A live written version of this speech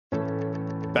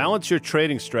Balance your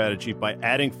trading strategy by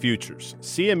adding futures.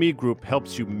 CME Group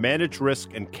helps you manage risk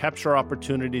and capture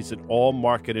opportunities in all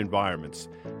market environments.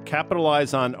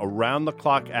 Capitalize on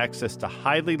around-the-clock access to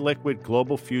highly liquid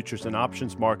global futures and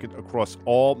options market across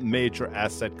all major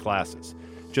asset classes.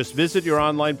 Just visit your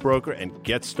online broker and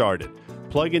get started.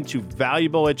 Plug into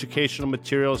valuable educational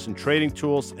materials and trading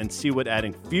tools and see what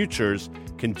adding futures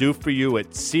can do for you at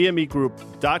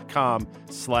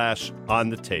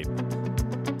cmegroup.com/onthetape.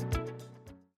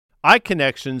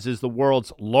 iConnections is the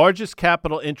world's largest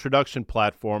capital introduction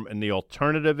platform in the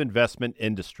alternative investment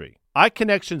industry.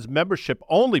 iConnections'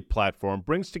 membership-only platform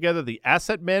brings together the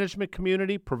asset management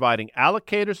community, providing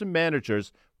allocators and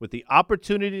managers with the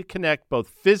opportunity to connect both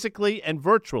physically and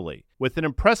virtually. With an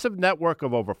impressive network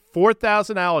of over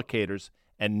 4,000 allocators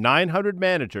and 900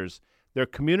 managers, their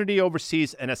community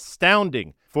oversees an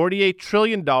astounding $48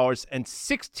 trillion and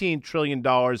 $16 trillion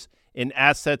in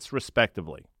assets,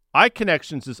 respectively.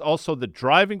 iConnections is also the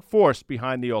driving force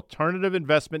behind the alternative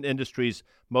investment industry's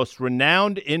most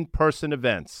renowned in-person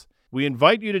events. We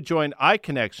invite you to join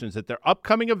iConnections at their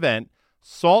upcoming event,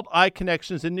 Salt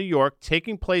iConnections in New York,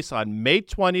 taking place on May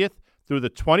 20th through the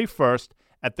 21st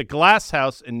at the Glass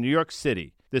House in New York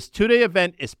City. This two-day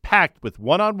event is packed with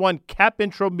one-on-one cap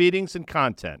intro meetings and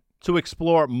content. To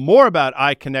explore more about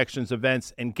iConnections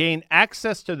events and gain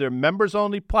access to their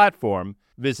members-only platform,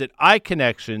 visit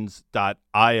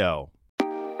iConnections.io.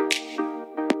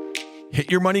 Hit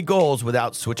your money goals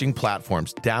without switching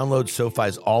platforms. Download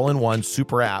SoFi's all-in-one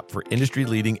super app for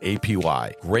industry-leading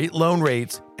APY, great loan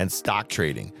rates, and stock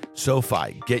trading.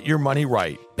 SoFi, get your money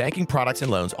right. Banking products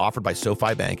and loans offered by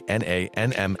SoFi Bank, N.A.,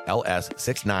 NMLS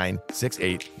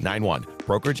 696891.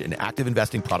 Brokerage and active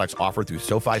investing products offered through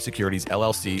SoFi Securities,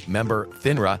 LLC, member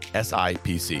FINRA,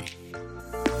 SIPC.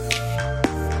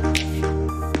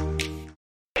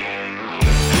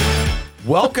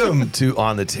 Welcome to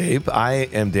On the Tape. I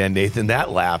am Dan Nathan.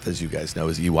 That laugh, as you guys know,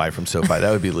 is EY from SoFi.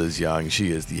 That would be Liz Young. She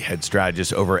is the head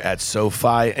strategist over at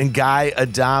SoFi. And Guy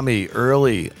Adami,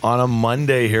 early on a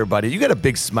Monday here, buddy. You got a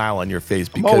big smile on your face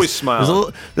because I'm always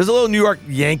smiling. There's a little New York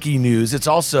Yankee news. It's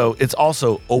also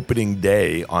opening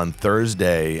day on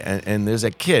Thursday, and there's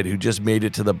a kid who just made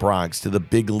it to the Bronx, to the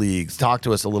big leagues. Talk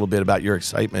to us a little bit about your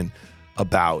excitement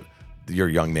about your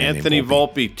young man, Anthony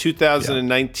Volpe,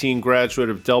 2019 graduate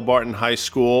of Del Barton High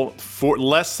School. For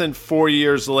less than 4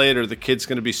 years later, the kid's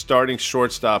going to be starting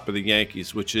shortstop of the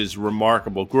Yankees, which is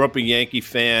remarkable. Grew up a Yankee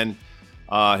fan.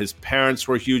 His parents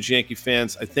were huge Yankee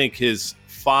fans. I think his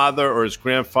father or his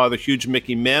grandfather, huge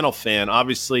Mickey Mantle fan.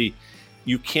 Obviously,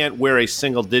 you can't wear a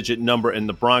single-digit number in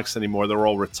the Bronx anymore. They're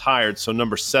all retired, so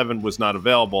number 7 was not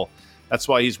available. That's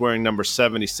why he's wearing number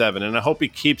 77, and I hope he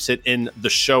keeps it in the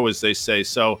show, as they say.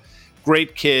 So,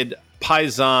 great kid,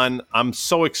 Paisan. I'm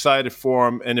so excited for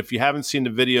him. And if you haven't seen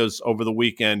the videos over the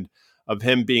weekend of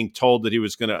him being told that he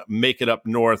was going to make it up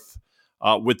north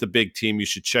with the big team, you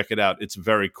should check it out. It's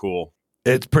very cool.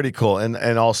 It's pretty cool. And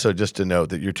also just to note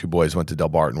that your two boys went to Del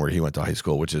Barton where he went to high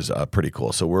school, which is pretty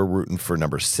cool. So we're rooting for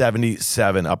number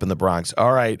 77 up in the Bronx.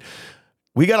 All right.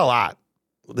 We got a lot.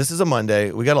 This is a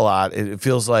Monday. We got a lot. It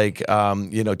feels like,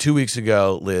 2 weeks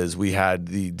ago, Liz, we had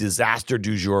the disaster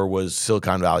du jour was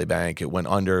Silicon Valley Bank. It went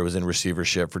under. It was in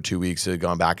receivership for 2 weeks. It had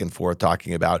gone back and forth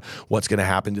talking about what's going to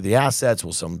happen to the assets.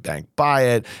 Will some bank buy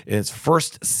it? And it's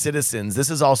First Citizens. This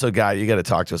is also, Guy, you got to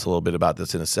talk to us a little bit about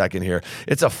this in a second here.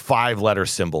 It's a 5-letter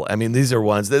symbol. I mean, these are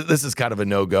ones, this is kind of a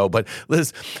no-go. But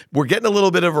Liz, we're getting a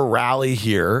little bit of a rally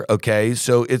here, okay?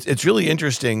 So it's really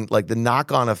interesting. Like the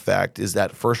knock-on effect is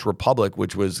that First Republic,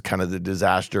 which was kind of the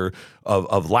disaster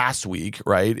of last week,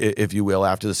 right, if you will,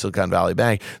 after the Silicon Valley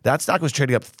Bank. That stock was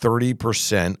trading up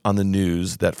 30% on the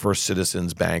news that First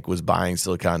Citizens Bank was buying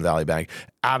Silicon Valley Bank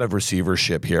out of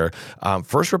receivership here.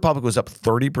 First Republic was up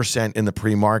 30% in the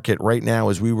pre-market. Right now,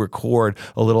 as we record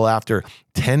a little after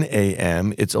 10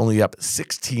 a.m., it's only up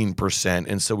 16%.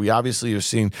 And so we obviously have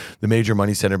seen the major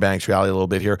money center banks rally a little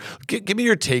bit here. Give me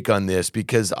your take on this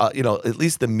because, at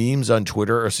least the memes on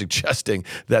Twitter are suggesting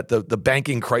that the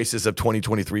banking crisis of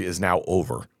 2023 is now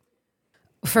over.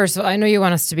 First of all, I know you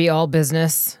want us to be all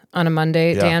business on a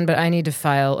Monday, Yeah. Dan, but I need to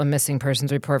file a missing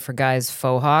persons report for Guy's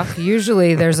faux hawk.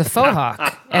 Usually there's a faux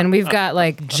hawk, and we've got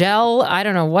like gel. I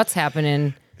don't know what's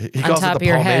happening on top of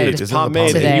your head It's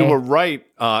pomade. today. And you were right,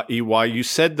 EY. You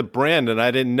said the brand, and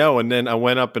I didn't know. And then I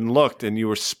went up and looked, and you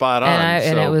were spot on.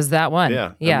 And it was that one.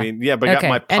 Yeah. Yeah. I mean, but I got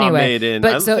my pomade in.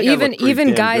 I But so think I look pretty even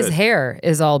damn Guy's good. hair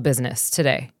is all business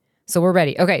today. So we're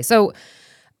ready. Okay. So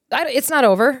it's not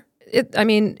over.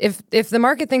 If the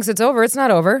market thinks it's over, it's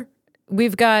not over.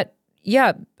 We've got,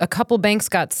 a couple banks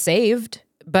got saved,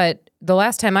 but the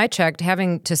last time I checked,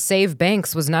 having to save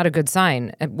banks was not a good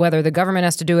sign. Whether the government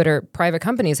has to do it or private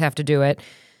companies have to do it,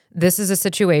 this is a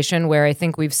situation where I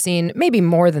think we've seen maybe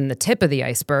more than the tip of the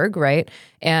iceberg, right?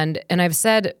 And I've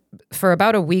said for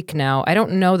about a week now, I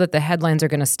don't know that the headlines are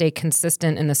going to stay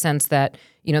consistent in the sense that,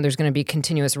 there's going to be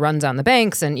continuous runs on the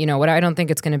banks. And, what I don't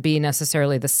think it's going to be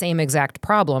necessarily the same exact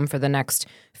problem for the next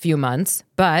few months.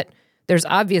 But there's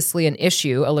obviously an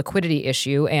issue, a liquidity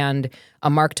issue, and a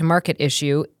mark-to-market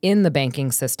issue in the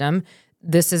banking system.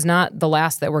 This is not the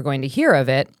last that we're going to hear of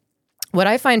it. What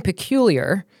I find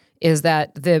peculiar is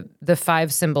that the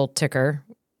 5-symbol ticker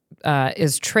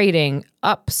is trading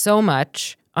up so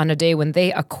much on a day when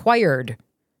they acquired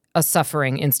a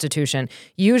suffering institution.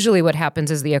 Usually what happens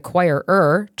is the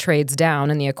acquirer trades down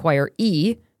and the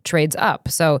acquiree trades up.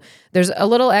 So there's a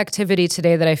little activity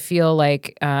today that I feel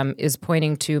like is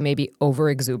pointing to maybe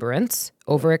over-exuberance,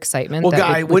 over-excitement. Well,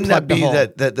 Guy, wouldn't that be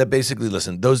that basically,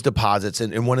 listen, those deposits,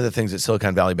 and one of the things that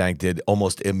Silicon Valley Bank did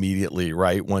almost immediately,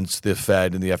 right, once the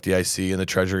Fed and the FDIC and the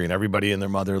Treasury and everybody and their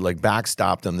mother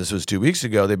backstopped them, this was 2 weeks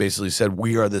ago, they basically said,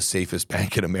 we are the safest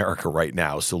bank in America right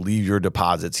now, so leave your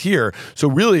deposits here. So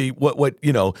really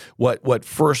what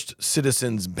First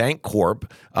Citizens Bank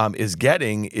Corp is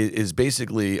getting is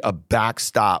basically a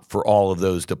backstop for all of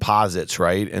those deposits,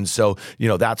 right? And so,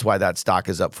 that's why that stock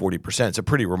is up 40%. It's a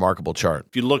pretty remarkable chart.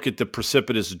 If you look at the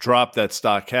precipitous drop that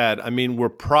stock had, we're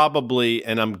probably,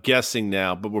 and I'm guessing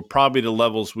now, but we're probably the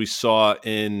levels we saw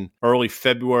in early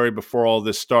February before all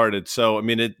this started. So,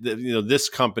 this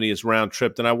company is round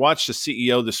tripped. And I watched the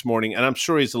CEO this morning, and I'm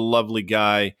sure he's a lovely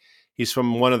guy. He's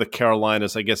from one of the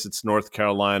Carolinas. I guess it's North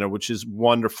Carolina, which is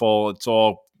wonderful. It's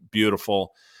all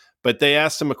beautiful. But they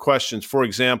asked him a question. For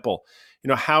example,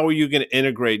 how are you going to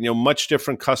integrate, much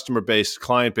different customer base,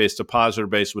 client base, depositor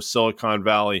base with Silicon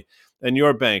Valley and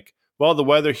your bank? Well, the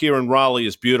weather here in Raleigh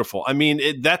is beautiful.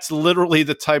 That's literally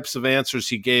the types of answers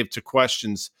he gave to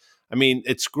questions.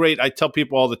 It's great. I tell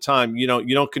people all the time, you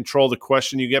don't control the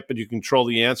question you get, but you control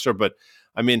the answer. But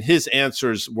his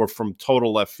answers were from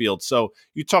total left field. So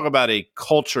you talk about a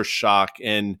culture shock.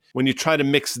 And when you try to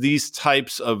mix these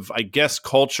types of,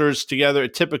 cultures together,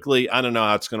 typically, I don't know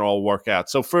how it's going to all work out.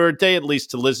 So for a day, at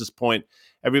least to Liz's point,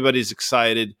 everybody's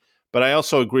excited. But I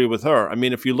also agree with her.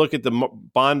 If you look at the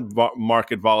bond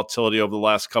market volatility over the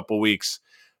last couple of weeks,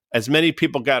 as many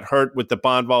people got hurt with the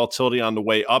bond volatility on the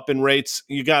way up in rates,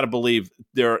 you got to believe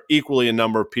there are equally a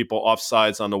number of people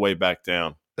offsides on the way back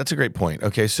down. That's a great point.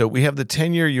 Okay, so we have the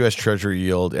 10-year U.S. Treasury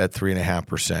yield at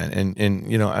 3.5%,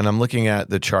 and I'm looking at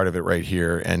the chart of it right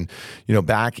here, and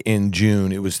back in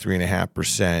June it was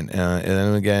 3.5%, and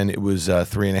then again it was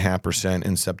 3.5%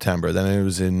 in September. Then it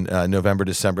was in November,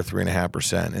 December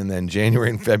 3.5%, and then January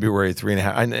and February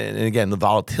 3.5%. And again, the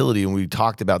volatility, and we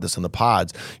talked about this on the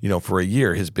pods, for a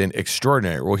year has been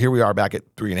extraordinary. Well, here we are back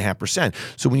at 3.5%.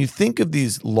 So when you think of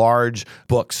these large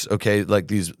books, okay, like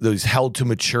these held to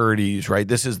maturities, right?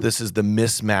 This is the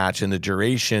mismatch and the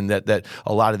duration that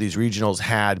a lot of these regionals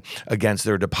had against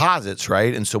their deposits,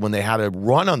 right? And so when they had to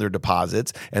run on their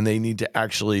deposits and they need to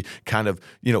actually kind of,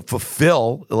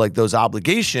 fulfill those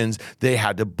obligations, they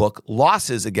had to book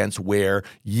losses against where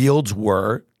yields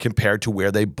were compared to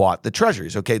where they bought the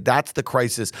treasuries. Okay, that's the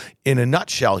crisis in a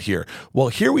nutshell here. Well,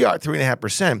 here we are at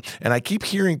 3.5%, and I keep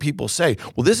hearing people say,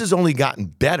 well, this has only gotten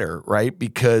better, right?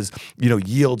 Because,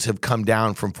 yields have come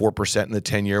down from 4% in the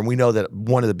 10-year, and we know that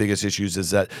one of the biggest issues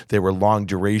is that they were long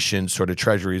duration sort of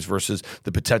treasuries versus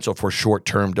the potential for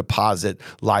short-term deposit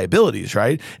liabilities,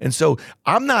 right? And so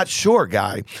I'm not sure,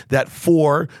 Guy, that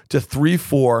 4 to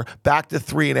 3.4 back to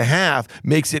 3.5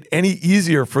 makes it any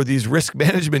easier for these risk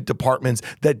management departments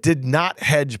that did not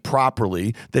hedge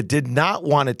properly, that did not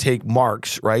want to take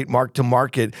marks, right? Mark to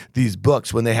market these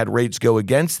books when they had rates go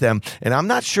against them. And I'm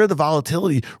not sure the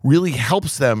volatility really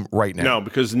helps them right now. No,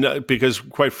 because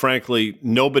quite frankly,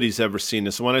 nobody's ever seen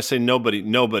this. And when I say nobody,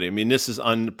 this is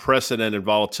unprecedented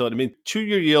volatility.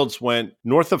 2-year yields went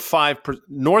north of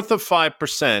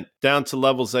 5% down to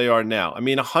levels they are now.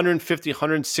 150,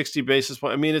 160 basis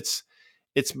points.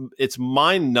 It's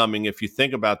mind-numbing if you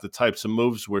think about the types of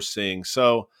moves we're seeing.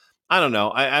 So I don't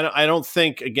know. I don't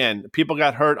think, again, people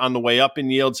got hurt on the way up in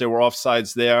yields. They were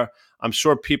offsides there. I'm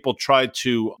sure people tried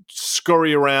to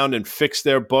scurry around and fix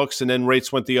their books, and then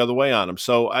rates went the other way on them.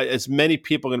 So as many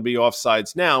people are going to be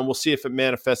offsides now, and we'll see if it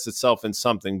manifests itself in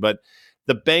something. But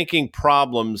the banking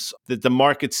problems that the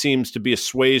market seems to be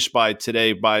assuaged by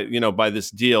today by this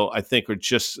deal, I think are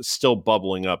just still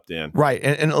bubbling up, Dan. Right.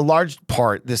 And a large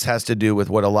part, this has to do with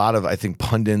what a lot of, I think,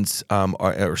 pundits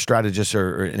or strategists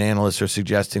or analysts are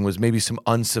suggesting was maybe some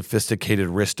unsophisticated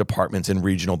risk departments in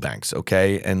regional banks,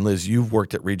 okay? And Liz, you've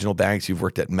worked at regional banks, you've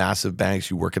worked at massive banks,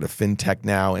 you work at a fintech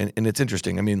now, and it's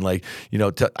interesting. I mean,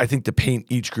 I think to paint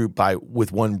each group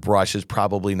with one brush is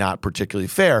probably not particularly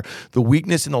fair. The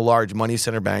weakness in the large money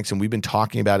center banks, and we've been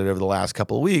talking about it over the last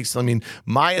couple of weeks, I mean,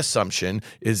 my assumption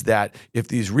is that if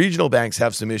these regional banks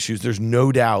have some issues, there's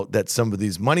no doubt that some of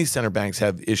these money center banks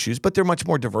have issues, but they're much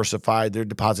more diversified. Their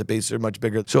deposit base are much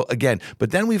bigger. So again,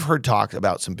 but then we've heard talk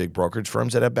about some big brokerage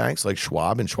firms that have banks like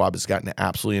Schwab, and Schwab has gotten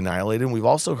absolutely annihilated. And we've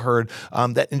also heard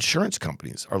that insurance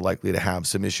companies are likely to have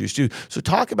some issues too. So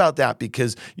talk about that,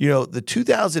 because, the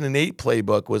 2008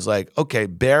 playbook was like, okay,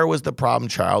 Bear was the problem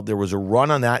child. There was a run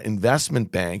on that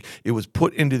investment bank. It was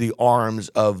put into the arms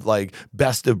of like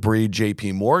best of breed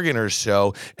JP Morgan or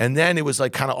so. And then it was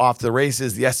like kind of off the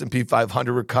races. The S&P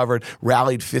 500 recovered,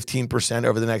 rallied 15%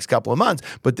 over the next couple of months.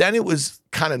 But then it was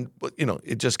kind of,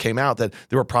 it just came out that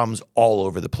there were problems all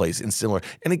over the place and similar.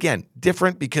 And again,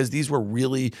 different because these were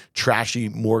really trashy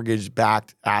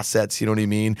mortgage-backed assets, you know what I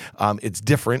mean? It's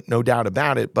different, no doubt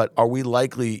about it. But are we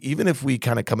likely, even if we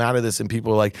kind of come out of this and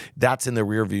people are like, that's in the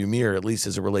rearview mirror, at least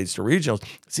as it relates to regionals,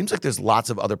 it seems like there's lots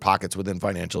of other pockets within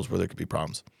financials where there could be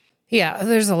problems. Yeah,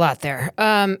 there's a lot there.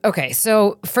 Okay,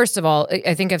 so first of all,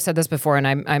 I think I've said this before, and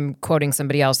I'm quoting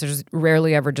somebody else. There's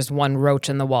rarely ever just one roach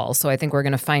in the wall. So I think we're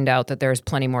going to find out that there's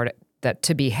plenty more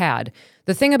to be had.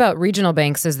 The thing about regional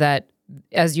banks is that,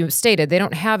 as you stated, they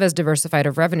don't have as diversified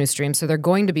of revenue streams, so they're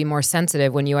going to be more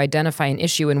sensitive when you identify an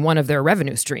issue in one of their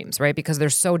revenue streams, right? Because they're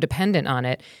so dependent on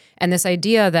it. And this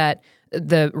idea that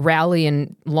the rally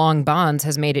in long bonds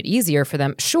has made it easier for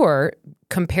them, sure,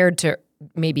 compared to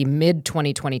maybe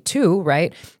mid-2022,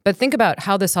 right? But think about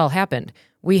how this all happened.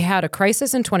 We had a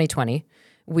crisis in 2020.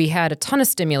 We had a ton of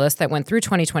stimulus that went through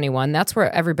 2021. That's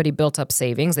where everybody built up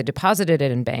savings. They deposited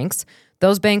it in banks.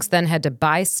 Those banks then had to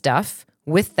buy stuff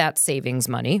with that savings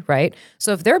money, right?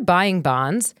 So if they're buying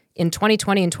bonds in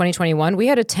 2020 and 2021, we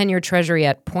had a 10-year treasury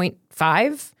at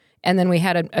 0.5, and then we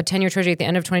had a 10-year treasury at the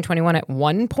end of 2021 at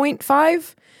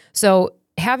 1.5. So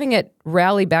having it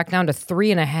rally back down to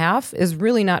 3.5 is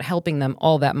really not helping them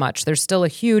all that much. There's still a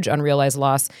huge unrealized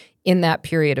loss in that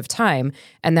period of time,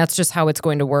 and that's just how it's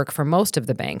going to work for most of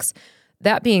the banks.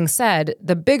 That being said,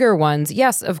 the bigger ones,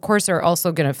 yes, of course, are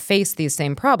also going to face these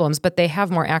same problems, but they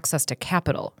have more access to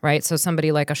capital, right? So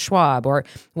somebody like a Schwab or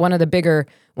one of the bigger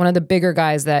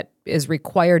guys that is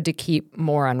required to keep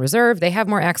more on reserve, they have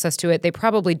more access to it. They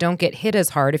probably don't get hit as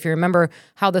hard. If you remember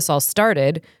how this all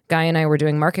started, Guy and I were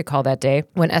doing market call that day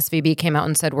when SVB came out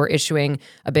and said we're issuing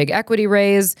a big equity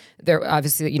raise. There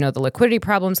obviously, the liquidity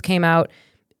problems came out.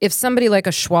 If somebody like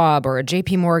a Schwab or a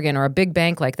JP Morgan or a big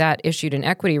bank like that issued an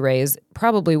equity raise,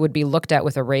 probably would be looked at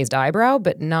with a raised eyebrow,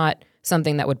 but not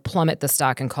something that would plummet the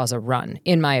stock and cause a run,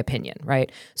 in my opinion,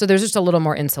 right? So there's just a little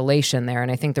more insulation there, and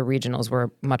I think the regionals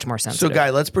were much more sensitive. So, Guy,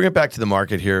 let's bring it back to the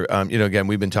market here. Again,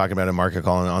 we've been talking about a market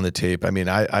call on the tape. I mean,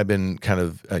 I've been kind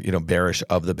of, bearish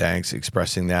of the banks,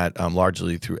 expressing that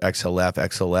largely through XLF.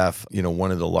 XLF,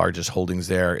 one of the largest holdings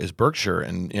there is Berkshire,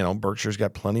 and, Berkshire's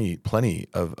got plenty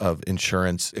of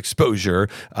insurance exposure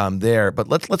there. But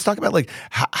let's talk about like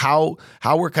how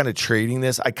we're kind of trading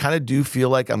this. I kind of do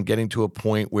feel like I'm getting to a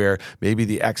point where maybe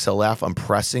the XLF, I'm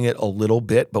pressing it a little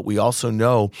bit, but we also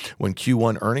know when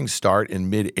Q1 earnings start in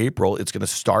mid-April, it's going to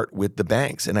start with the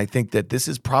banks. And I think that this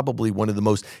is probably one of the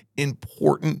most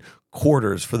important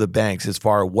quarters for the banks as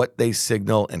far as what they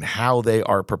signal and how they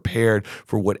are prepared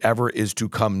for whatever is to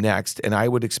come next. And I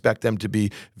would expect them to be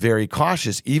very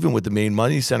cautious, even with the main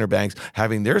money center banks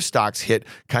having their stocks hit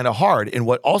kind of hard in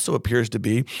what also appears to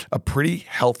be a pretty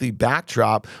healthy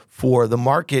backdrop for the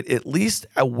market, at least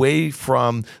away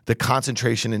from the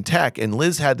concentration in tech. And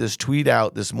Liz had this tweet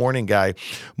out this morning, Guy.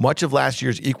 Much of last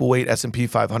year's equal weight S&P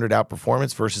 500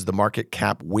 outperformance versus the market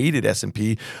cap weighted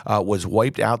S&P was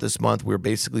wiped out this month. We're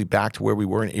basically back to where we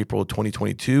were in April of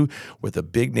 2022 with the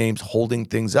big names holding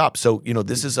things up. So,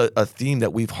 this is a theme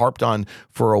that we've harped on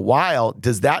for a while.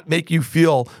 Does that make you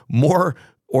feel more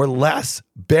or less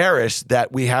bearish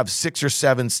that we have 6 or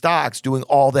 7 stocks doing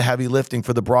all the heavy lifting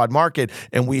for the broad market,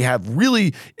 and we have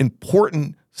really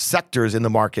important sectors in the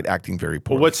market acting very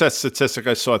poorly? Well, what's that statistic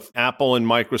I saw? Apple and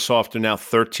Microsoft are now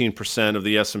 13% of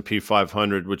the S&P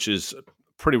 500, which is a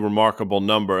pretty remarkable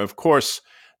number. Of course,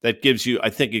 that gives you, I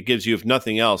think it gives you, if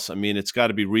nothing else, I mean, it's got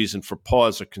to be reason for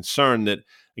pause or concern that,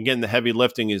 again, the heavy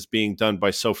lifting is being done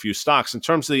by so few stocks. In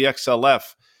terms of the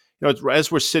XLF,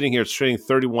 as we're sitting here, it's trading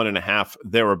 31 and a half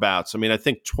thereabouts. I mean, I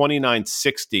think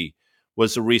 29.60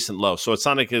 was the recent low. So it's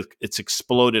not like it's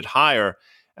exploded higher.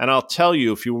 And I'll tell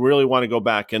you, if you really want to go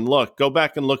back and look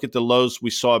at the lows we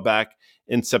saw back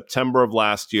in September of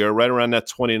last year, right around that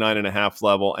 29 and a half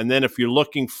level. And then if you're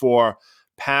looking for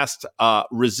past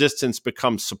resistance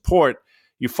becomes support,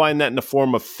 you find that in the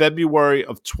form of February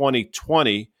of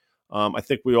 2020. I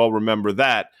think we all remember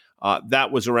that.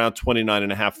 That was around 29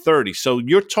 and a half, 30. So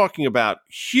you're talking about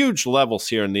huge levels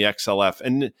here in the XLF.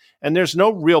 And there's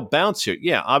no real bounce here.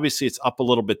 Yeah, obviously it's up a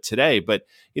little bit today, but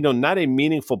not a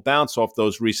meaningful bounce off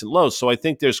those recent lows. So I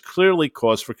think there's clearly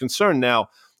cause for concern. Now,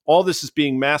 all this is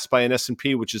being masked by an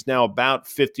S&P, which is now about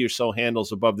 50 or so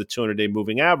handles above the 200-day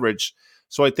moving average.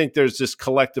 So I think there's this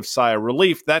collective sigh of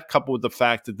relief. That coupled with the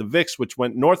fact that the VIX, which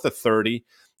went north of 30,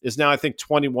 is now, I think,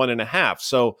 21 and a half.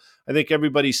 So I think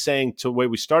everybody's saying, to the way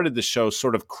we started the show,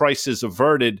 sort of crisis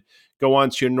averted, go on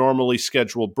to your normally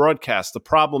scheduled broadcast. The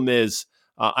problem is,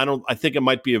 I think it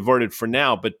might be averted for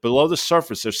now, but below the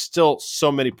surface, there's still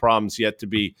so many problems yet to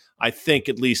be, I think,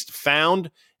 at least found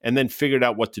and then figured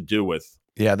out what to do with.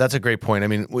 Yeah, that's a great point. I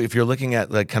mean, if you're looking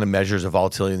at like kind of measures of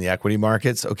volatility in the equity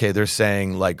markets, okay, they're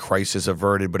saying like crisis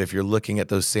averted, but if you're looking at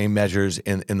those same measures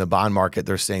in the bond market,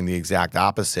 they're saying the exact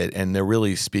opposite, and they're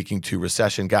really speaking to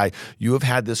recession. Guy, you have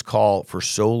had this call for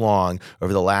so long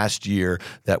over the last year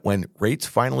that when rates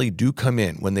finally do come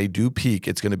in, when they do peak,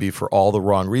 it's going to be for all the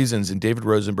wrong reasons. And David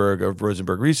Rosenberg of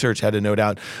Rosenberg Research had a note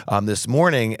out this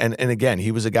morning, and again,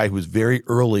 he was a guy who was very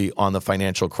early on the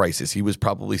financial crisis. He was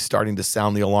probably starting to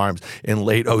sound the alarms in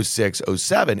late 06,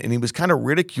 07, and he was kind of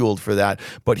ridiculed for that,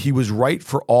 but he was right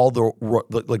for all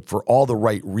the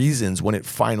right reasons when it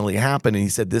finally happened. And he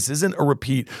said this isn't a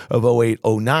repeat of 08,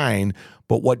 09,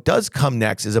 but what does come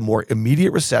next is a more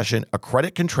immediate recession, a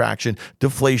credit contraction,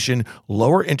 deflation,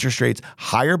 lower interest rates,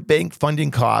 higher bank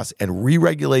funding costs, and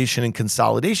re-regulation and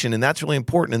consolidation. And that's really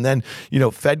important. And then,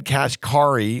 Fed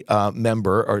Kashkari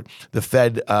member, or the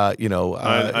Fed,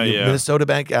 Minnesota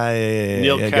Bank.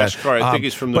 Neil Kashkari. I think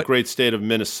he's from the great state of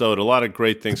Minnesota. A lot of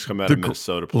great things come out of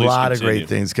Minnesota. A lot of great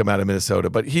things come out of Minnesota.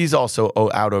 But he's also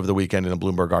out over the weekend in a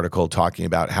Bloomberg article talking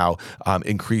about how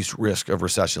increased risk of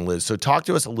recession lives. So talk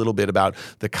to us a little bit about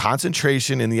the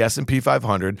concentration in the S&P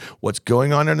 500, what's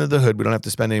going on under the hood. We don't have to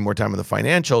spend any more time on the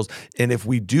financials. And if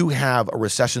we do have a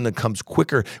recession that comes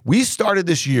quicker, we started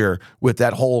this year with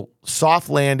that whole soft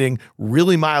landing,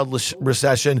 really mild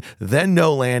recession, then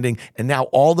no landing, and now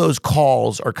all those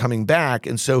calls are coming back.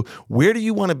 And so where do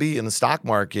you want to be in the stock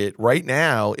market right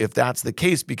now if that's the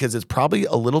case? Because it's probably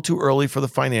a little too early for the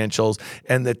financials,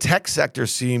 and the tech sector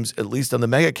seems, at least on the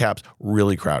mega caps,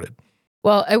 really crowded.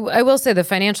 Well, I will say the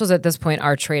financials at this point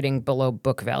are trading below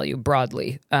book value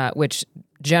broadly, which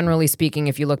generally speaking,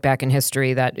 if you look back in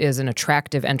history, that is an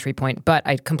attractive entry point. But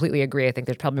I completely agree. I think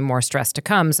there's probably more stress to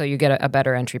come. So you get a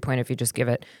better entry point if you just give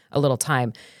it a little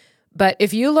time. But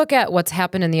if you look at what's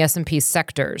happened in the S&P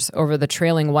sectors over the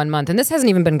trailing 1 month, and this hasn't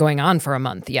even been going on for a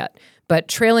month yet, but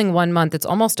trailing 1 month, it's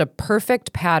almost a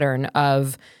perfect pattern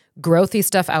of growthy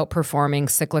stuff outperforming,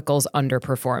 cyclicals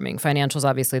underperforming. Financials,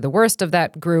 obviously the worst of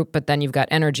that group, but then you've got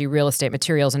energy, real estate,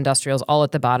 materials, industrials, all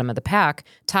at the bottom of the pack.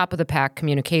 Top of the pack,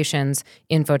 communications,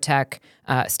 infotech,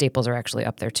 staples are actually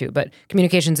up there too, but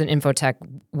communications and infotech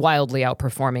wildly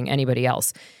outperforming anybody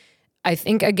else. I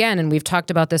think, again, and we've talked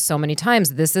about this so many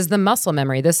times, this is the muscle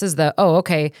memory. This is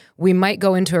we might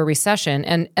go into a recession.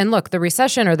 And look, the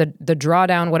recession or the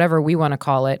drawdown, whatever we want to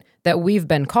call it, that we've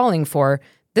been calling for,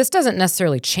 this doesn't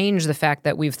necessarily change the fact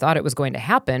that we've thought it was going to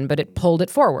happen, but it pulled it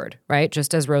forward, right?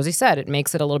 Just as Rosie said, it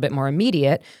makes it a little bit more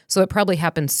immediate. So it probably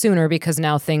happened sooner because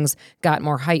now things got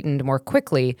more heightened more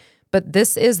quickly. But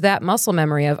this is that muscle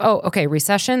memory of,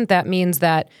 recession, that means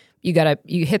that you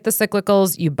hit the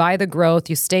cyclicals, you buy the growth,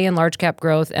 you stay in large cap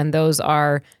growth, and those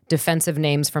are defensive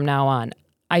names from now on.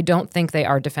 I don't think they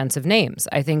are defensive names.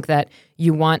 I think that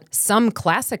you want some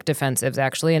classic defensives,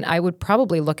 actually, and I would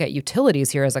probably look at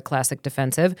utilities here as a classic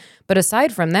defensive. But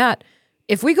aside from that,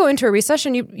 if we go into a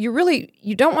recession,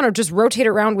 you don't want to just rotate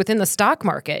around within the stock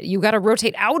market. You got to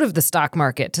rotate out of the stock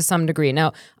market to some degree.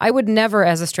 Now, I would never,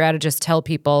 as a strategist, tell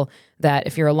people that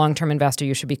if you're a long-term investor,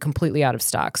 you should be completely out of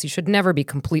stocks. You should never be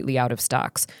completely out of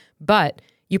stocks. But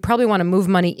you probably want to move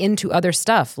money into other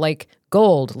stuff like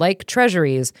gold, like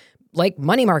treasuries, like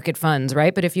money market funds,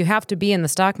 right? But if you have to be in the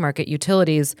stock market,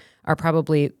 utilities are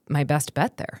probably my best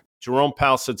bet there. Jerome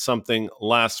Powell said something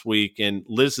last week, and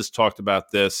Liz has talked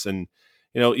about this, and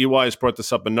EY has brought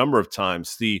this up a number of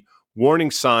times. The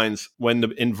warning signs when the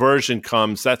inversion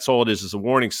comes, that's all it is a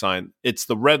warning sign. It's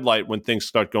the red light when things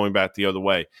start going back the other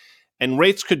way. And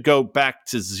rates could go back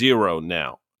to zero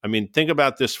now. I mean, think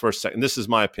about this for a second. This is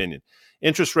my opinion.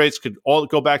 Interest rates could all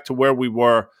go back to where we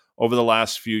were over the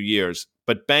last few years,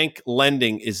 but bank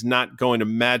lending is not going to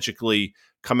magically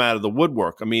come out of the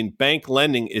woodwork. I mean, bank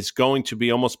lending is going to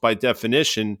be almost by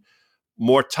definition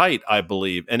more tight, I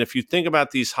believe. And if you think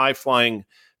about these high-flying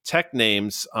tech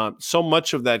names, so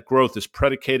much of that growth is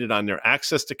predicated on their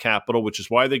access to capital, which is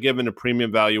why they're given a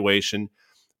premium valuation.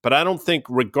 But I don't think,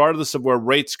 regardless of where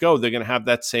rates go, they're going to have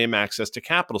that same access to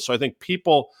capital. So I think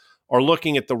people are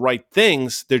looking at the right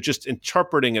things. They're just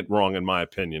interpreting it wrong, in my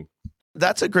opinion.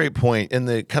 That's a great point. In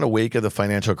the kind of wake of the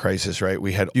financial crisis, right?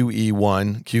 We had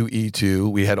QE1,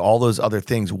 QE2, we had all those other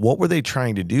things. What were they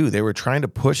trying to do? They were trying to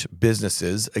push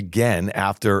businesses, again,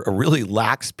 after a really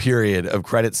lax period of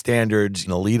credit standards,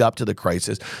 lead up to the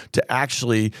crisis, to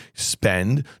actually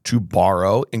spend, to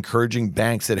borrow, encouraging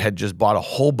banks that had just bought a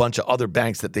whole bunch of other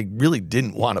banks that they really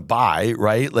didn't want to buy,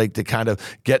 right? Like to kind of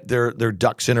get their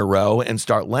ducks in a row and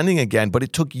start lending again. But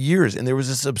it took years. And there was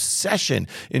this obsession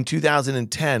in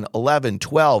 2010, 11,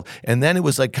 12, and then it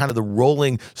was like kind of the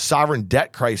rolling sovereign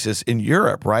debt crisis in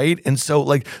Europe, right? And so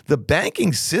like the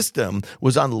banking system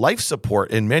was on life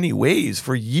support in many ways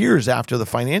for years after the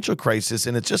financial crisis.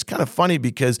 And it's just kind of funny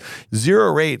because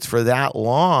zero rates for that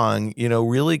long,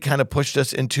 really kind of pushed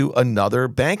us into another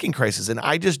banking crisis. And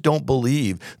I just don't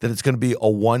believe that it's going to be a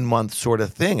 1 month sort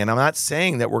of thing. And I'm not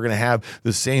saying that we're going to have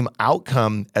the same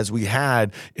outcome as we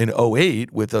had in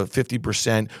 08 with a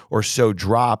 50% or so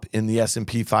drop in the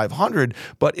S&P 500.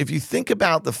 But if you think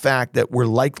about the fact that we're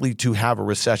likely to have a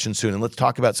recession soon, and let's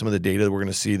talk about some of the data that we're going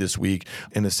to see this week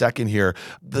in a second here,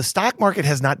 the stock market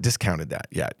has not discounted that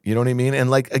yet. You know what I mean?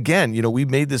 And like, again, we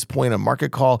made this point on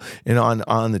Market Call and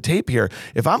on the tape here.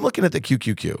 If I'm looking at the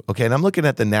QQQ, okay, and I'm looking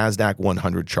at the NASDAQ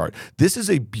 100 chart, this is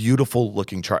a beautiful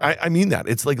looking chart. I mean that.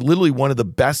 It's like literally one of the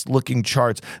best looking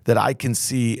charts that I can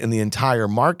see in the entire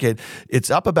market. It's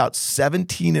up about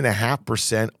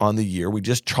 17.5% on the year. We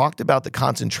just talked about the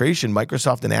concentration.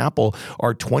 Microsoft and Apple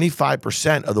are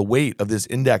 25% of the weight of this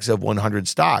index of 100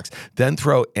 stocks. Then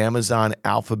throw Amazon,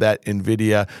 Alphabet,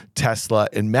 Nvidia, Tesla,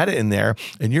 and Meta in there,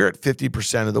 and you're at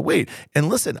 50% of the weight. And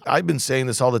listen, I've been saying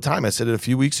this all the time. I said it a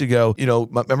few weeks ago.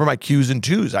 Remember my Qs and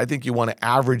 2s. I think you want to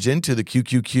average into the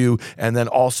QQQ and then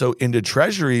also into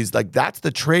treasuries. Like that's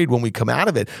the trade when we come out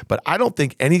of it. But I don't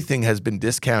think anything has been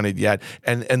discounted yet.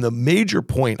 And the major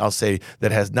point I'll say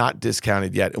that has not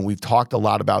discounted yet, and we've talked a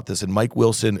lot about this, and Mike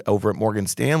Wilson over at Morgan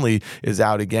Stanley is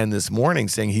out again this morning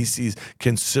saying he sees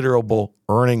considerable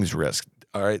earnings risk.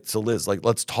 All right. So Liz,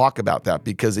 let's talk about that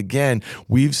because again,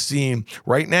 we've seen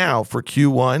right now for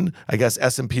Q1, I guess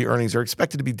S&P earnings are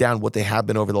expected to be down what they have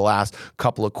been over the last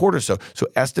couple of quarters. So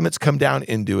estimates come down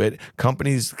into it.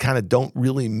 Companies kind of don't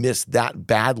really miss that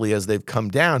badly as they've come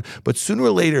down. But sooner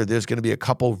or later, there's going to be a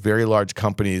couple very large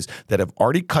companies that have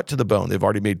already cut to the bone. They've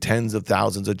already made tens of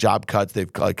thousands of job cuts.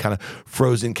 They've kind of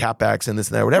frozen CapEx and this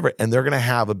and that, whatever. And they're going to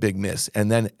have a big miss.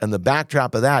 And then in the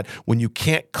backdrop of that, when you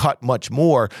can't cut much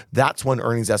more, that's when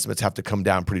earnings estimates have to come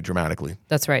down pretty dramatically.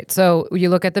 That's right. So you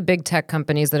look at the big tech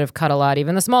companies that have cut a lot,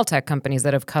 even the small tech companies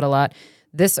that have cut a lot.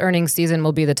 This earnings season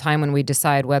will be the time when we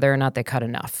decide whether or not they cut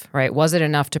enough, right? Was it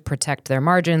enough to protect their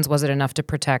margins? Was it enough to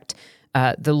protect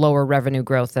the lower revenue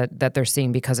growth that they're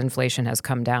seeing because inflation has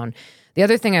come down? The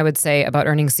other thing I would say about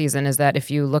earnings season is that if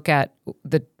you look at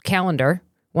the calendar,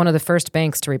 one of the first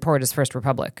banks to report is First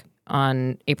Republic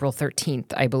on April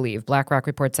 13th, I believe. BlackRock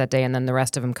reports that day, and then the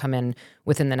rest of them come in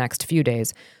within the next few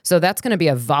days. So that's going to be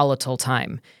a volatile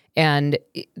time. And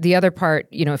the other part,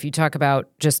 if you talk about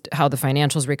just how the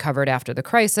financials recovered after the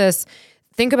crisis,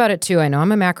 think about it too. I know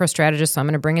I'm a macro strategist, so I'm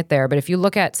going to bring it there. But if you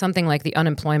look at something like the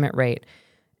unemployment rate,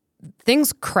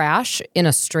 things crash in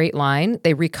a straight line.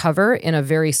 They recover in a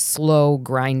very slow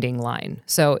grinding line.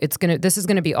 So this is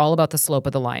going to be all about the slope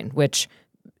of the line, which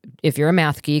if you're a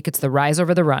math geek, it's the rise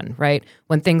over the run, right?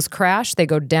 When things crash, they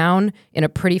go down in a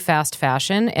pretty fast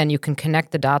fashion, and you can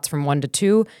connect the dots from 1 to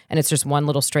 2, and it's just one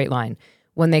little straight line.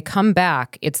 When they come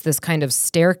back, it's this kind of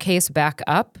staircase back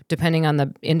up, depending on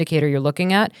the indicator you're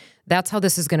looking at. That's how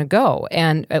this is going to go.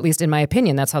 And at least in my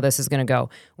opinion, that's how this is going to go.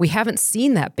 We haven't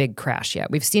seen that big crash yet.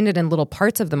 We've seen it in little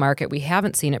parts of the market. We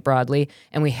haven't seen it broadly,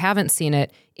 and we haven't seen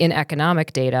it in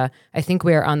economic data. I think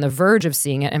we are on the verge of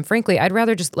seeing it. And frankly, I'd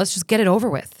rather let's just get it over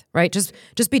with, right? Just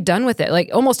be done with it. Like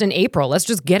almost in April, let's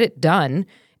just get it done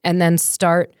and then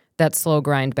start that slow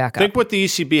grind back up. Think what the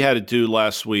ECB had to do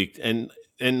last week,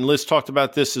 and Liz talked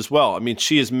about this as well. I mean,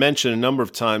 she has mentioned a number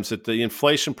of times that the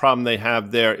inflation problem they have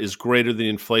there is greater than the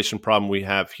inflation problem we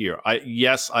have here.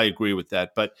 Yes, I agree with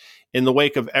that. But in the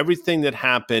wake of everything that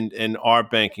happened in our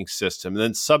banking system, and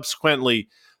then subsequently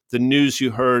the news you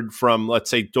heard from,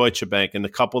 let's say, Deutsche Bank and a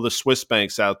couple of the Swiss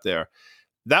banks out there,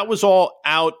 That was all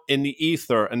out in the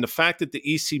ether. And the fact that the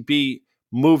ECB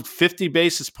moved 50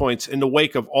 basis points in the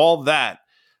wake of all that,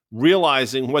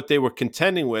 realizing what they were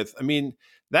contending with, I mean,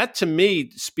 that to me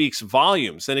speaks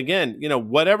volumes. And again,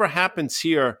 whatever happens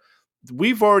here,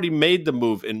 we've already made the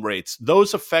move in rates.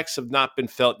 Those effects have not been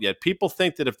felt yet. People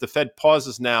think that if the Fed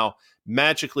pauses now,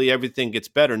 magically everything gets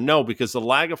better. No, because the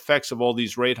lag effects of all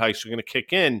these rate hikes are going to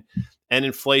kick in, and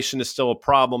inflation is still a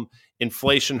problem.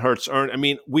 Inflation hurts I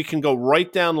mean, we can go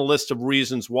right down the list of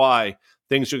reasons why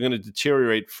things are going to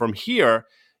deteriorate from here.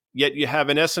 Yet you have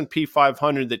an S&P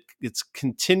 500 that it's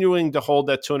continuing to hold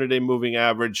that 200-day moving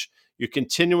average. You're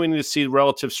continuing to see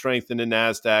relative strength in the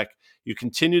NASDAQ. You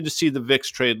continue to see the VIX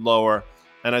trade lower.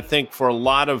 And I think for a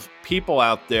lot of people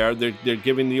out there, they're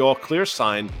giving the all clear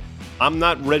sign. I'm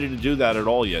not ready to do that at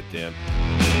all yet, Dan.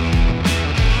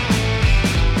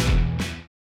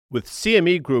 With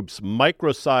CME Group's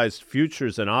micro-sized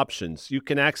futures and options, you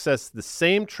can access the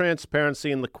same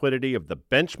transparency and liquidity of the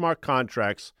benchmark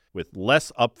contracts with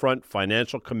less upfront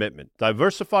financial commitment.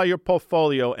 Diversify your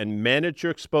portfolio and manage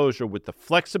your exposure with the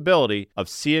flexibility of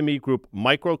CME Group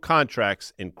micro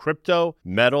contracts in crypto,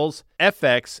 metals,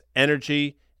 FX,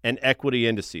 energy, and equity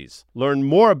indices. Learn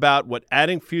more about what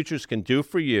adding futures can do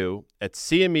for you at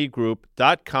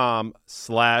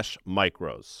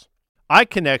cmegroup.com/micros.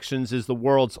 iConnections is the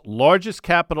world's largest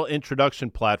capital introduction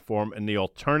platform in the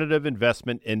alternative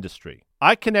investment industry.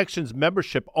 iConnections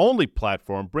membership-only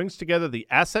platform brings together the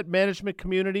asset management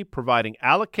community, providing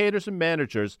allocators and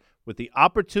managers with the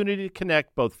opportunity to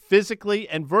connect both physically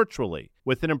and virtually.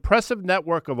 With an impressive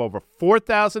network of over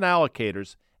 4,000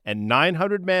 allocators and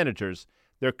 900 managers,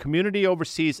 their community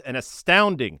oversees an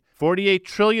astounding $48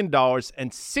 trillion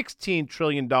and $16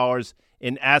 trillion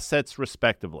in assets,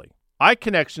 respectively.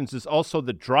 iConnections is also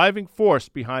the driving force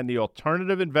behind the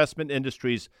alternative investment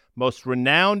industry's most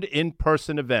renowned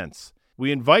in-person events.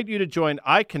 We invite you to join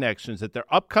iConnections at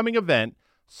their upcoming event,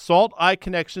 SALT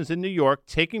iConnections in New York,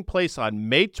 taking place on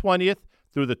May 20th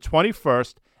through the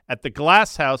 21st at the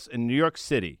Glass House in New York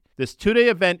City. This two-day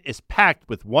event is packed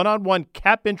with one-on-one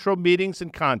cap intro meetings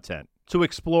and content. To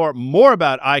explore more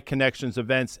about iConnections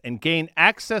events and gain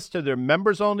access to their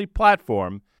members-only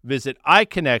platform, visit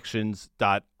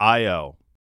iConnections.io.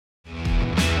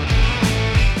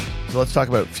 So let's talk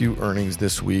about a few earnings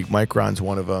this week. Micron's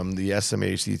one of them. The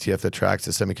SMH, the ETF that tracks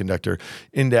the semiconductor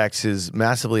index, has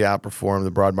massively outperformed.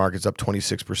 The broad market's up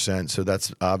 26%. So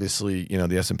that's obviously,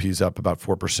 the S&P's up about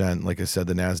 4%. Like I said,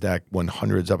 the NASDAQ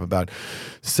 100's up about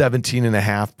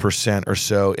 17.5% or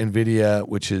so. NVIDIA,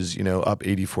 which is, up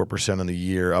 84% on the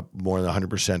year, up more than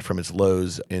 100% from its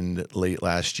lows in late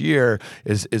last year,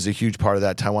 is a huge part of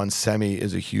that. Taiwan Semi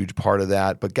is a huge part of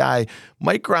that. But Guy,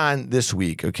 Micron this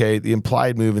week, okay, the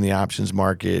implied move in the options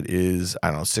market is,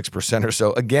 6% or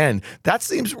so. Again, that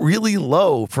seems really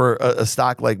low for a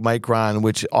stock like Micron,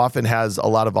 which often has a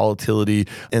lot of volatility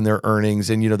in their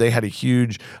earnings. And, they had a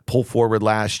huge pull forward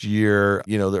last year.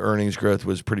 The earnings growth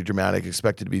was pretty dramatic,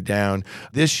 expected to be down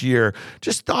this year.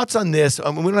 Just thoughts on this.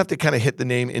 We don't have to kind of hit the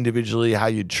name individually, how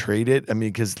you'd trade it.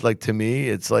 Because to me,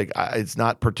 it's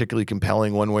not particularly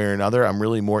compelling one way or another. I'm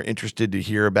really more interested to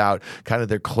hear about kind of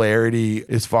their clarity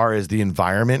as far as the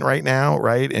environment right now,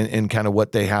 right? And kind of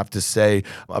what they have to say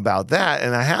about that.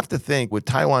 And I have to think with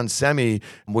Taiwan Semi,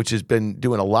 which has been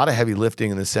doing a lot of heavy lifting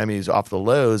in the semis off the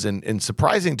lows, and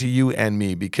surprising to you and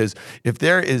me, because if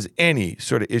there is any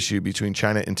sort of issue between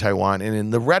China and Taiwan,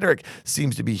 and the rhetoric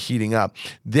seems to be heating up,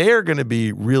 they're going to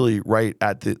be really right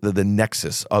at the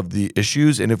nexus of the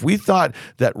issues. And if we thought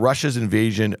that Russia's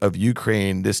invasion of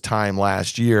Ukraine this time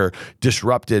last year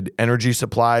disrupted energy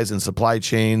supplies and supply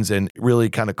chains and really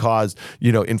kind of caused,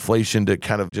 inflation to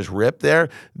kind of just rip there,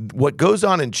 what goes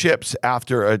on in chips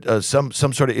after some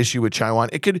sort of issue with Taiwan,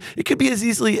 it could be as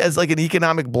easily as like an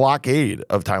economic blockade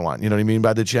of Taiwan. You know what I mean?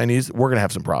 By the Chinese, we're going to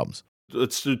have some problems.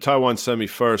 Let's do Taiwan Semi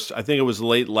first. I think it was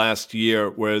late last year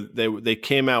where they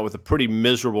came out with a pretty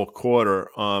miserable quarter.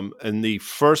 And the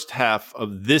first half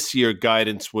of this year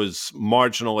guidance was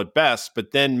marginal at best,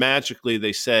 but then magically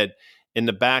they said in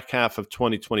the back half of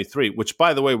 2023, which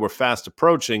by the way, we're fast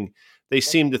approaching, they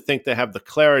seem to think they have the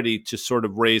clarity to sort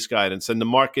of raise guidance. And the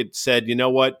market said, you know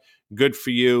what, good for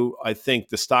you. I think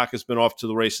the stock has been off to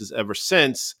the races ever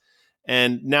since.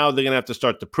 And now they're going to have to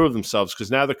start to prove themselves,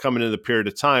 because now they're coming into the period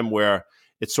of time where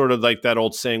it's sort of like that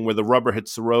old saying where the rubber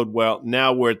hits the road. Well,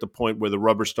 now we're at the point where the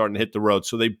rubber's starting to hit the road.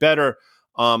 So they better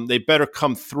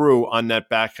come through on that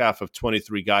back half of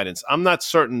 23 guidance. I'm not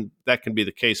certain that can be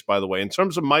the case, by the way. In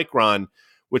terms of Micron,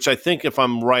 which I think, if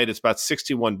I'm right, it's about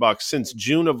 $61 since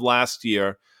June of last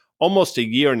year, almost a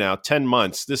year now, 10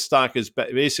 months. This stock has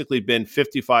basically been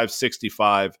 55,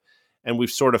 65. and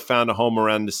we've sort of found a home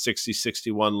around the 60,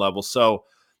 61 level. So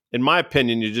in my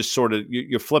opinion,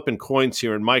 you're flipping coins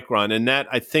here in Micron. And that,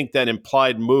 I think that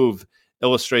implied move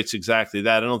illustrates exactly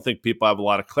that. I don't think people have a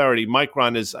lot of clarity.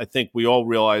 Micron is, I think we all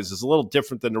realize, is a little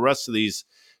different than the rest of these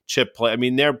chip play. I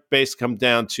mean, their base come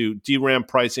down to DRAM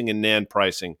pricing and NAND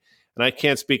pricing. And I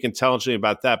can't speak intelligently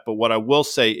about that. But what I will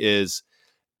say is,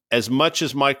 as much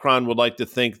as Micron would like to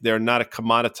think they're not a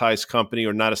commoditized company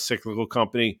or not a cyclical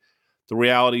company, the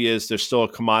reality is they're still a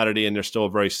commodity and they're still a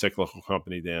very cyclical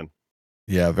company, Dan.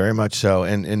 Yeah, very much so,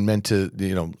 and meant to,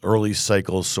 early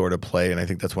cycles sort of play, and I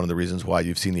think that's one of the reasons why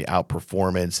you've seen the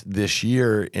outperformance this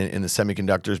year in the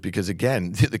semiconductors, because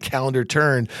again, the calendar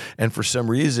turned, and for some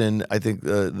reason, I think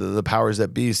the powers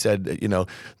that be said,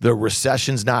 the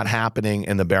recession's not happening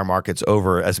and the bear market's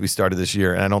over as we started this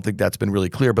year, and I don't think that's been really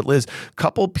clear. But Liz,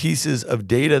 couple pieces of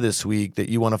data this week that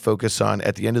you want to focus on.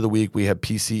 At the end of the week, we have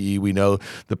PCE. We know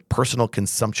the personal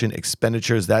consumption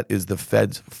expenditures. That is the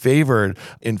Fed's favored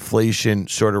inflation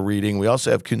sort of reading. We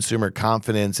also have consumer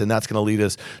confidence, and that's going to lead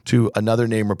us to another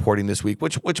name reporting this week,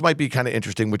 which might be kind of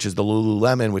interesting, which is the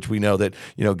Lululemon, which we know that,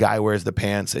 Guy wears the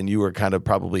pants, and you were kind of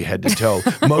probably head to toe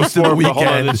most of the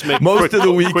weekend.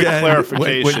 Quick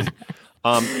clarification.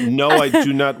 No, I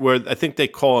do not wear, I think they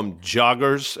call them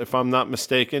joggers, if I'm not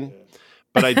mistaken,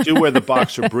 but I do wear the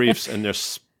boxer briefs, and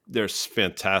they're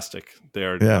fantastic.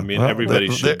 Everybody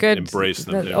should embrace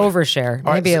them. Overshare,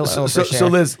 maybe a overshare. So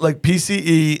Liz, like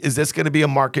PCE, is this going to be a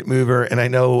market mover? And I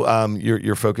know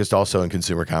you're focused also on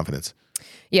consumer confidence.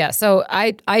 Yeah, so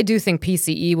I do think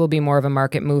PCE will be more of a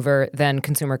market mover than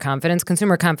consumer confidence.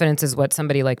 Consumer confidence is what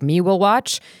somebody like me will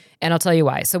watch, and I'll tell you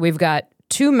why. So we've got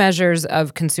two measures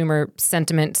of consumer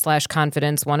sentiment /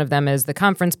 confidence. One of them is the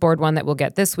Conference Board one that we'll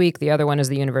get this week. The other one is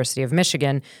the University of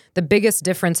Michigan. The biggest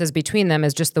differences between them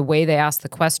is just the way they ask the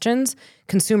questions.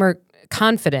 Consumer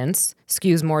confidence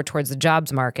skews more towards the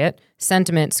jobs market.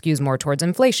 Sentiment skews more towards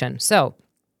inflation. So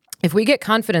if we get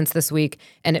confidence this week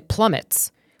and it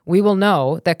plummets, we will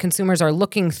know that consumers are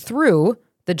looking through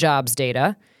the jobs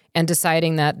data and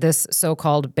deciding that this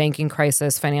so-called banking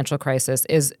crisis, financial crisis,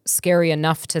 is scary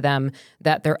enough to them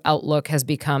that their outlook has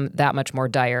become that much more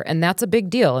dire. And that's a big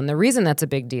deal. And the reason that's a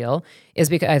big deal is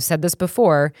because, I've said this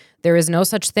before, there is no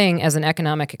such thing as an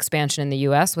economic expansion in the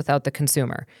U.S. without the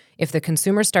consumer. If the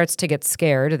consumer starts to get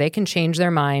scared, they can change their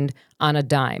mind on a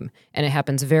dime. And it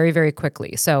happens very, very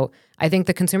quickly. So I think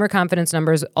the consumer confidence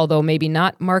numbers, although maybe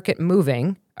not market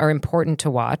moving, are important to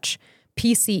watch.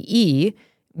 PCE,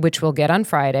 which we'll get on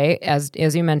Friday. As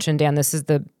you mentioned, Dan, this is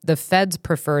the Fed's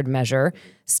preferred measure,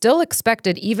 still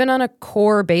expected, even on a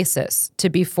core basis, to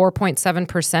be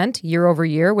 4.7% year over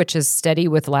year, which is steady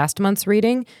with last month's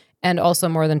reading, and also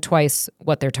more than twice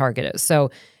what their target is.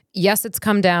 So yes, it's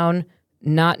come down,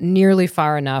 not nearly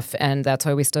far enough, and that's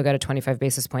why we still got a 25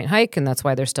 basis point hike, and that's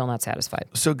why they're still not satisfied.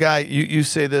 So, Guy, you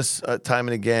say this time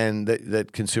and again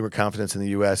that consumer confidence in the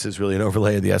U.S. is really an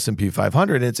overlay of the S&P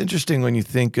 500, and it's interesting when you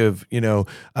think of,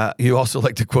 you also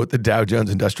like to quote the Dow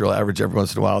Jones Industrial Average every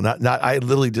once in a while. I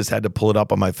literally just had to pull it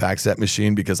up on my FactSet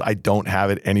machine because I don't have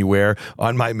it anywhere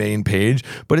on my main page,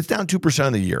 but it's down 2%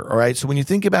 on the year, all right? So when you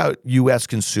think about U.S.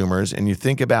 consumers and you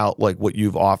think about like what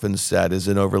you've often said is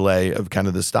an overlay of kind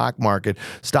of the stock market's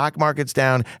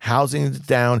down, housing's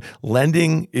down,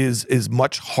 lending is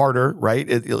much harder,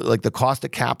 right? Like the cost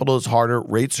of capital is harder,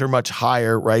 rates are much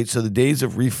higher, right? So the days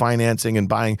of refinancing and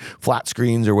buying flat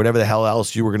screens or whatever the hell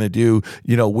else you were going to do,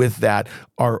 with that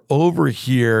are over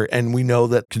here. And we know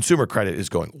that consumer credit is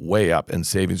going way up and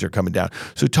savings are coming down.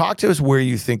 So talk to us where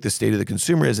you think the state of the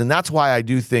consumer is. And that's why I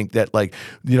do think that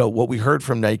what we heard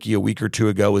from Nike a week or two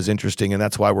ago was interesting. And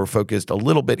that's why we're focused a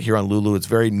little bit here on Lulu. It's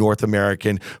very North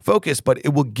American focused, but it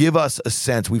will give us a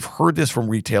sense. We've heard this from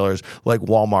retailers like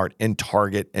Walmart and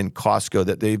Target and Costco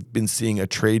that they've been seeing a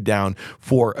trade down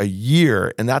for a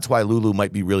year. And that's why Lulu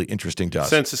might be really interesting to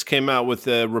us. Census came out with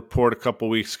a report a couple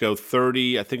of weeks ago,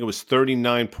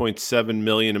 39.7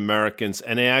 million Americans,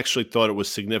 and they actually thought it was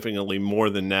significantly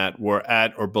more than that, were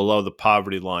at or below the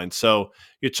poverty line. So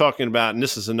you're talking about, and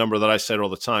this is a number that I said all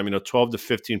the time, 12 to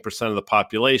 15% of the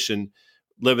population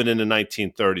living in the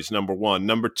 1930s, number one.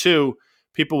 Number two,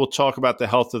 people will talk about the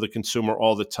health of the consumer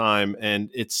all the time, and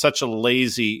it's such a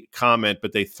lazy comment,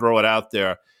 but they throw it out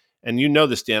there. And you know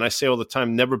this, Dan, I say all the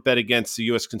time, never bet against the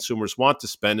U.S. consumers want to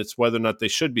spend. It's whether or not they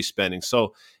should be spending.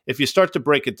 So if you start to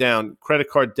break it down, credit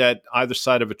card debt, either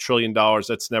side of $1 trillion,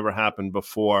 that's never happened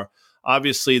before.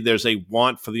 Obviously, there's a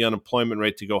want for the unemployment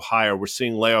rate to go higher. We're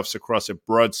seeing layoffs across a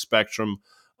broad spectrum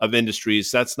of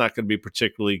industries. That's not going to be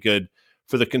particularly good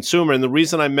for the consumer. And the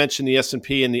reason I mentioned the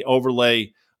S&P and the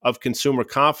overlay of consumer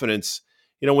confidence,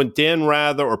 when Dan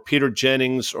Rather or Peter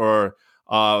Jennings or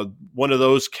One of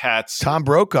those cats, Tom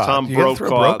Brokaw. Tom You gotta throw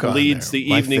Brokaw in leads there. the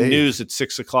My evening fave. news at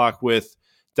 6 o'clock with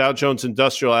Dow Jones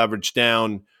Industrial Average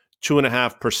down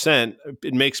 2.5%.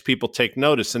 It makes people take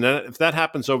notice. And then if that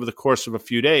happens over the course of a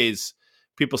few days,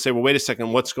 people say, well, wait a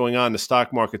second, what's going on? The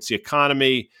stock market's the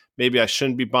economy. Maybe I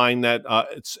shouldn't be buying that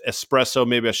it's espresso.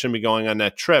 Maybe I shouldn't be going on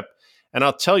that trip. And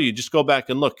I'll tell you, just go back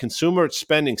and look. Consumer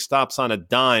spending stops on a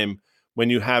dime when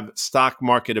you have stock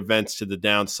market events to the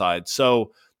downside.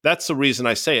 So that's the reason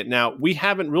I say it. Now, we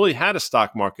haven't really had a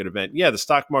stock market event. Yeah, the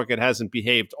stock market hasn't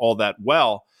behaved all that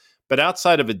well. But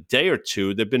outside of a day or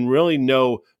two, there have been really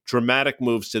no dramatic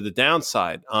moves to the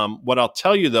downside. What I'll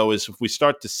tell you, though, is if we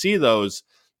start to see those,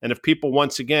 and if people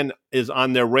once again is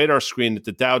on their radar screen that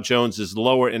the Dow Jones is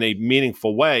lower in a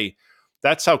meaningful way,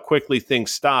 that's how quickly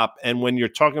things stop. And when you're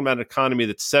talking about an economy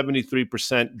that's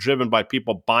 73% driven by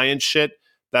people buying shit,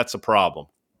 that's a problem.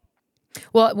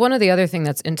 Well, one of the other thing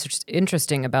that's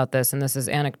interesting about this, and this is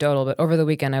anecdotal, but over the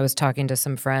weekend I was talking to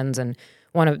some friends, and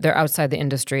they're outside the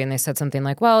industry, and they said something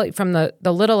like, well, from the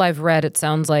little I've read, it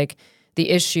sounds like the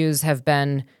issues have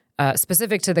been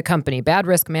specific to the company, bad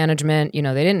risk management, they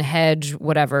didn't hedge,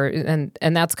 whatever. And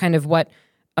that's kind of what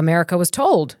America was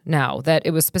told now, that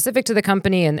it was specific to the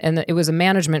company and it was a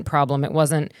management problem. It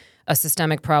wasn't a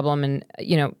systemic problem. And,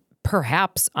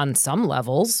 perhaps on some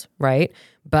levels, right?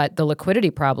 But the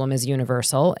liquidity problem is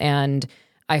universal. And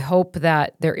I hope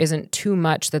that there isn't too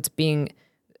much that's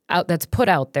put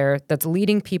out there that's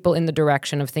leading people in the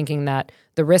direction of thinking that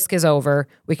the risk is over,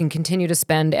 we can continue to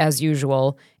spend as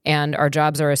usual, and our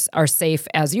jobs are safe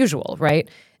as usual, right?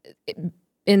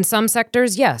 In some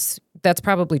sectors, yes, that's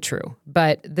probably true.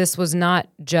 But this was not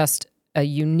just a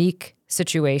unique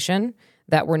situation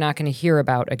that we're not going to hear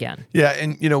about again. Yeah,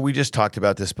 and we just talked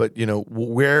about this, but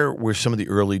where were some of the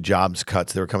early jobs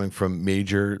cuts that were coming from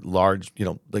major, large,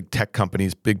 like tech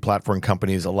companies, big platform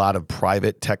companies, a lot of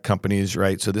private tech companies,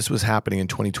 right? So this was happening in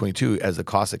 2022 as the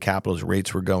cost of capital's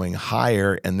rates were going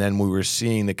higher, and then we were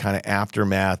seeing the kind of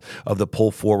aftermath of the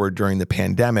pull forward during the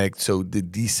pandemic, so the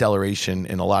deceleration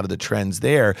in a lot of the trends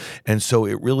there. And so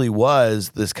it really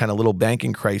was this kind of little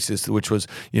banking crisis, which was,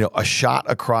 a shot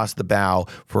across the bow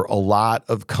for a lot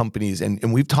of companies.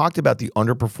 And we've talked about the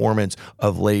underperformance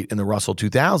of late in the Russell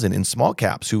 2000 in small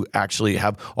caps who actually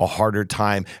have a harder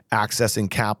time accessing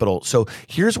capital. So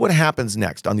here's what happens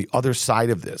next on the other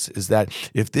side of this is that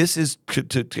if this is,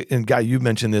 and Guy, you've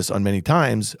mentioned this on many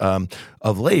times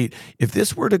of late, if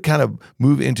this were to kind of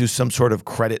move into some sort of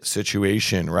credit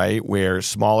situation, right, where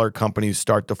smaller companies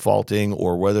start defaulting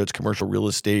or whether it's commercial real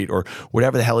estate or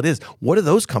whatever the hell it is, what do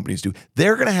those companies do?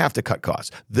 They're going to have to cut costs.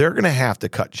 They're going to have to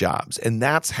cut jobs. And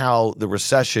that's how the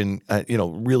recession,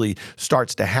 really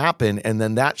starts to happen. And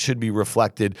then that should be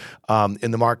reflected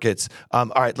in the markets. All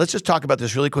right, let's just talk about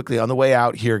this really quickly on the way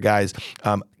out here, guys.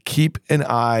 Keep an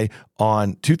eye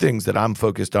on two things that I'm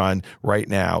focused on right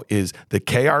now is the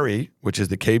KRE, which is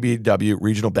the KBW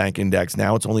Regional Bank Index.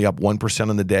 Now it's only up 1%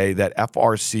 on the day. That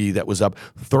FRC that was up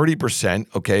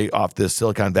 30%, okay, off the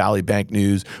Silicon Valley Bank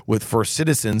news with First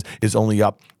Citizens is only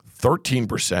up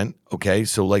 13%. Okay,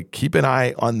 so keep an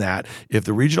eye on that. If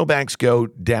the regional banks go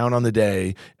down on the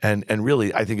day, and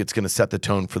really, I think it's going to set the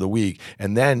tone for the week.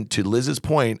 And then to Liz's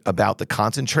point about the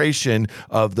concentration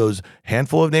of those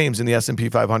handful of names in the S&P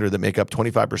 500 that make up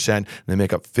 25%, and they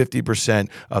make up 50%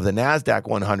 of the NASDAQ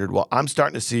 100. Well, I'm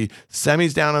starting to see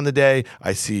semis down on the day.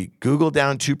 I see Google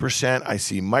down 2%. I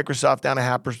see Microsoft down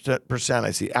 0.5%.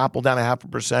 I see Apple down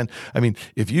 0.5%. I mean,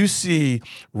 if you see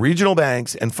regional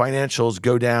banks and financials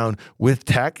go down with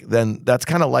tech, then that's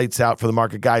kind of lights out for the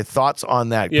market. Guy, thoughts on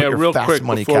that? Yeah, real quick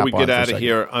before we get out of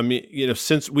here. I mean,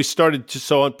 since we started,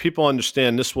 so people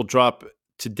understand this will drop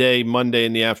today, Monday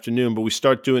in the afternoon, but we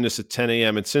start doing this at 10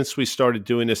 a.m. And since we started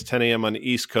doing this 10 a.m. on the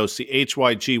East Coast, the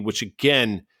HYG, which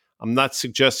again, I'm not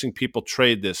suggesting people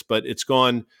trade this, but it's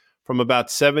gone from about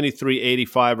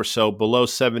 73.85 or so below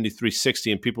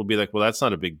 73.60, and people will be like, well, that's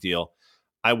not a big deal.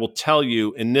 I will tell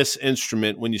you, in this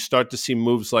instrument, when you start to see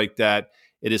moves like that,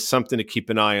 it is something to keep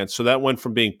an eye on. So that went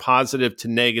from being positive to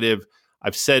negative.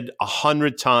 I've said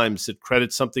 100 times that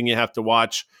credit's something you have to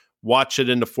watch. Watch it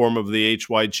in the form of the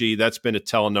HYG. That's been a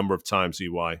tell a number of times,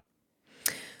 EY.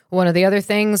 One of the other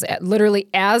things, literally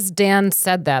as Dan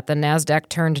said that, the NASDAQ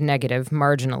turned negative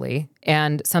marginally.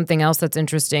 And something else that's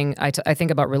interesting, I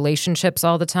think about relationships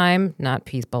all the time, not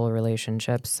people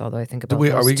relationships, although I think about those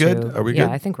Are we two. good? Are we good?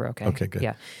 Yeah, I think we're okay. Okay, good.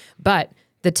 Yeah. But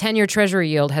the 10-year Treasury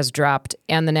yield has dropped,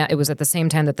 and it was at the same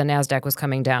time that the NASDAQ was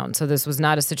coming down. So this was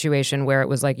not a situation where it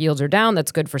was like yields are down,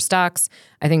 that's good for stocks.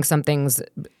 I think something's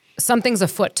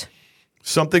afoot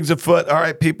Something's afoot. All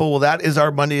right, people. Well, that is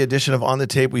our Monday edition of On the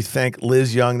Tape. We thank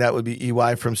Liz Young, that would be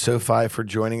EY from SoFi, for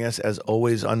joining us as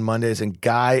always on Mondays. And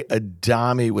Guy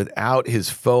Adami, without his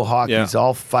faux hawk, he's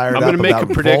all fired up. I'm going to make a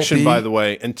prediction, Volpe. by the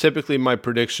way, and typically my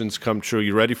predictions come true.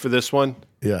 You ready for this one?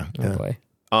 Yeah. Oh, boy.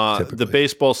 The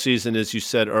baseball season, as you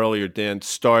said earlier, Dan,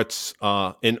 starts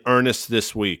in earnest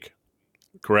this week,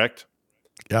 correct?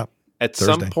 Yeah. At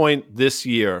Thursday. some point this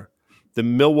year, the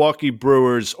Milwaukee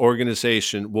Brewers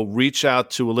organization will reach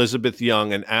out to Elizabeth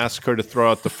Young and ask her to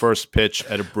throw out the first pitch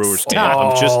at a Brewers game.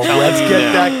 I'm just telling let's you get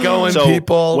now. that going, So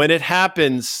people. when it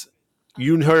happens,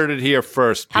 you heard it here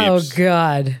first, peeps. Oh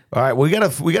God! All right, we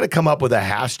gotta come up with a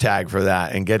hashtag for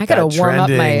that and get I gotta that warm up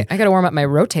trending. I gotta warm up my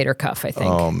rotator cuff. I think.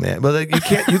 Oh man, well you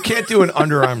can't do an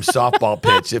underarm softball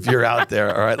pitch if you're out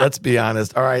there. All right, let's be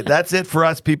honest. All right, that's it for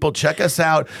us, people. Check us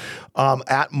out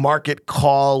at Market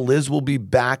Call. Liz will be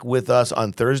back with us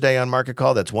on Thursday on Market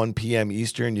Call. That's 1 p.m.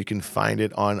 Eastern. You can find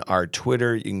it on our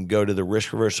Twitter. You can go to the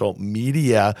Risk Reversal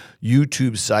Media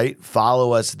YouTube site.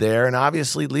 Follow us there, and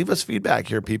obviously leave us feedback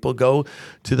here, people. Go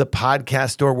to the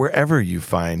podcast store wherever you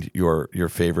find your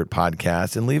favorite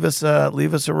podcast and leave us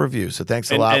a review. So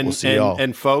thanks a lot. We'll see y'all.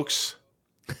 And folks,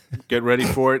 get ready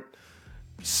for it.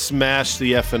 Smash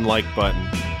the effing like button.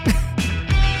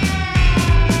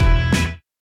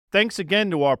 Thanks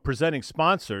again to our presenting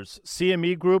sponsors,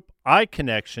 CME Group,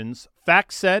 iConnections,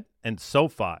 FactSet, and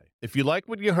SoFi. If you like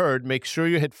what you heard, make sure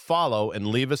you hit follow and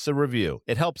leave us a review.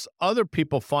 It helps other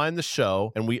people find the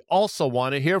show, and we also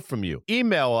want to hear from you.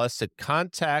 Email us at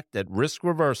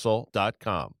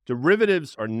contact@riskreversal.com.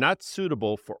 Derivatives are not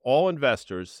suitable for all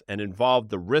investors and involve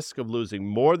the risk of losing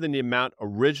more than the amount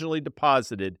originally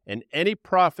deposited and any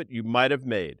profit you might have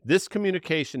made. This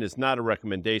communication is not a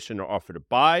recommendation or offer to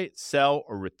buy, sell,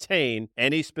 or retain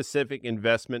any specific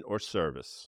investment or service.